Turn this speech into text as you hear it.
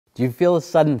Do you feel a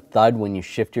sudden thud when you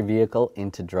shift your vehicle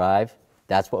into drive?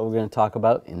 That's what we're going to talk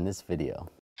about in this video.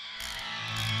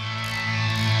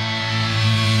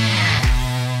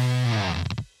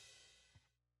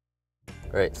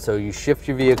 All right, so you shift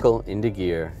your vehicle into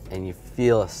gear and you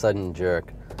feel a sudden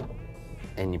jerk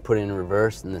and you put it in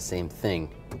reverse and the same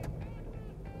thing.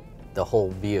 The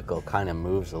whole vehicle kind of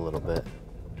moves a little bit.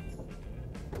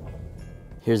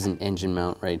 Here's an engine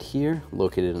mount right here,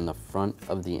 located in the front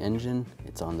of the engine.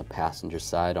 It's on the passenger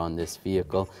side on this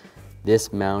vehicle.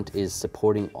 This mount is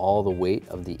supporting all the weight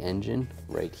of the engine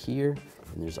right here.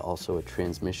 And there's also a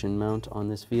transmission mount on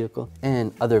this vehicle.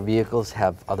 And other vehicles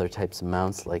have other types of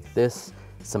mounts like this.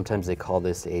 Sometimes they call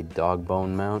this a dog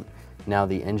bone mount. Now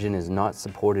the engine is not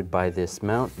supported by this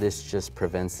mount. This just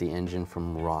prevents the engine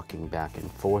from rocking back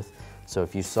and forth. So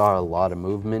if you saw a lot of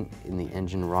movement in the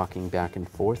engine rocking back and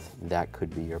forth, that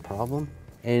could be your problem.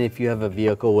 And if you have a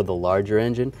vehicle with a larger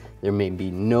engine, there may be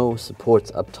no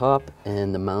supports up top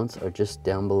and the mounts are just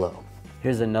down below.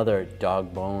 Here's another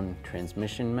dog bone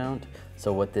transmission mount.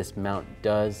 So what this mount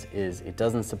does is it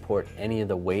doesn't support any of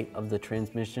the weight of the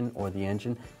transmission or the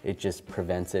engine. It just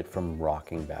prevents it from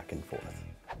rocking back and forth.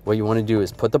 What you want to do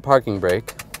is put the parking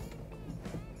brake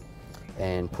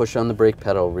and push on the brake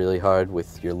pedal really hard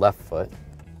with your left foot.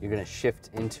 You're going to shift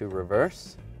into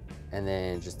reverse and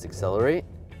then just accelerate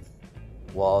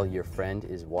while your friend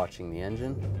is watching the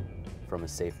engine from a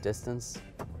safe distance.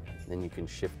 Then you can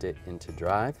shift it into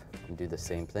drive and do the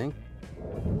same thing.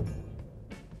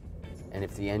 And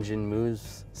if the engine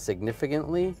moves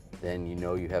significantly, then you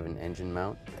know you have an engine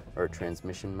mount or a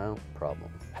transmission mount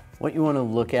problem. What you want to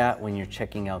look at when you're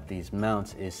checking out these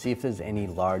mounts is see if there's any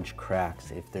large cracks,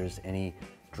 if there's any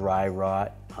dry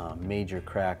rot, major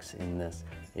cracks in this.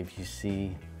 If you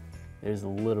see there's a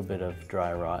little bit of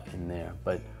dry rot in there,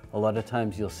 but a lot of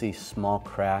times you'll see small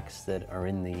cracks that are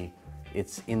in the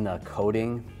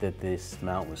coating that this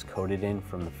mount was coated in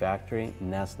from the factory,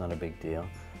 and that's not a big deal.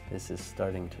 This is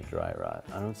starting to dry rot.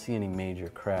 I don't see any major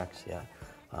cracks yet.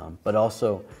 But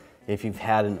also, if you've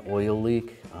had an oil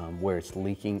leak where it's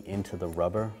leaking into the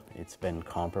rubber, it's been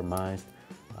compromised,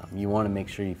 you want to make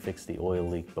sure you fix the oil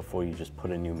leak before you just put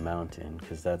a new mount in,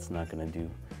 because that's not going to do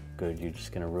good. You're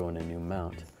just going to ruin a new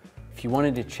mount. If you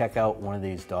wanted to check out one of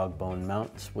these dog bone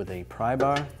mounts with a pry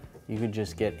bar, you could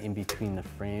just get in between the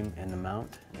frame and the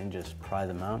mount and just pry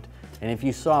the mount. And if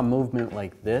you saw movement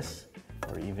like this,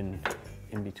 or even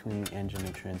in between the engine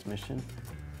and transmission,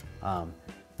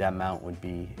 that mount would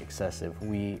be excessive.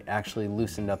 We actually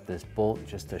loosened up this bolt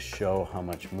just to show how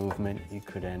much movement you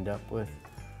could end up with.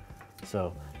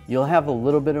 So you'll have a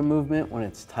little bit of movement when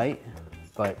it's tight,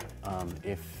 but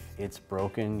if it's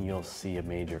broken, you'll see a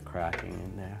major cracking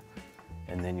in there.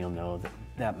 And then you'll know that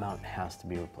that mount has to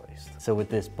be replaced. So with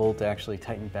this bolt actually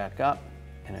tightened back up,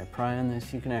 and I pry on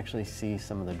this, you can actually see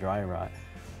some of the dry rot.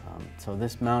 So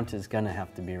this mount is gonna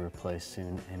have to be replaced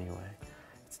soon anyway.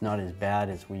 It's not as bad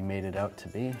as we made it out to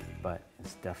be, but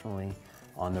it's definitely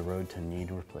on the road to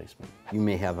need replacement. You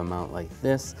may have a mount like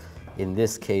this. In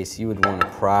this case, you would want to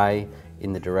pry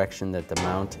in the direction that the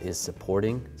mount is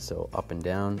supporting, so up and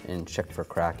down, and check for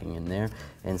cracking in there.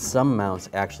 And some mounts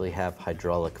actually have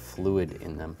hydraulic fluid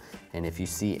in them, and if you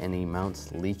see any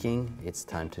mounts leaking, it's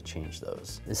time to change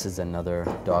those. This is another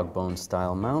dog bone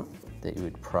style mount that you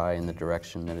would pry in the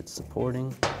direction that it's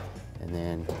supporting. And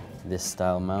then this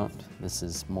style mount, this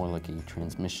is more like a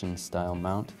transmission style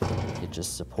mount. It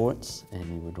just supports, and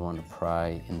you would want to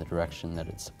pry in the direction that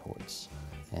it supports.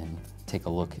 And take a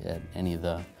look at any of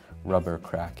the rubber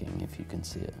cracking if you can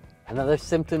see it. Another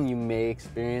symptom you may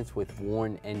experience with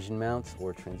worn engine mounts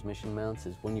or transmission mounts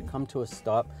is when you come to a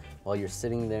stop while you're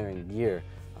sitting there in gear,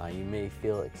 you may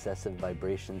feel excessive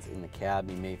vibrations in the cab,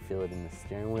 you may feel it in the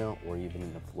steering wheel or even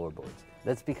in the floorboards.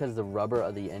 That's because the rubber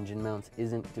of the engine mounts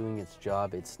isn't doing its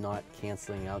job. It's not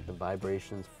canceling out the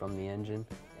vibrations from the engine,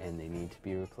 and they need to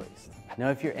be replaced. Now,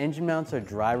 if your engine mounts are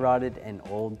dry rotted and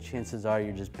old, chances are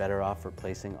you're just better off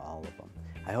replacing all of them.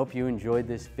 I hope you enjoyed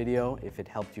this video. If it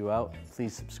helped you out,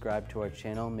 please subscribe to our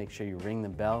channel. Make sure you ring the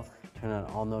bell, turn on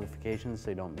all notifications so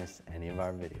you don't miss any of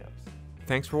our videos.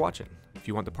 Thanks for watching. If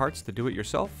you want the parts to do it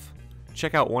yourself,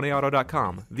 check out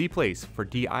oneaauto.com, the place for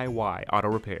DIY auto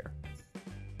repair.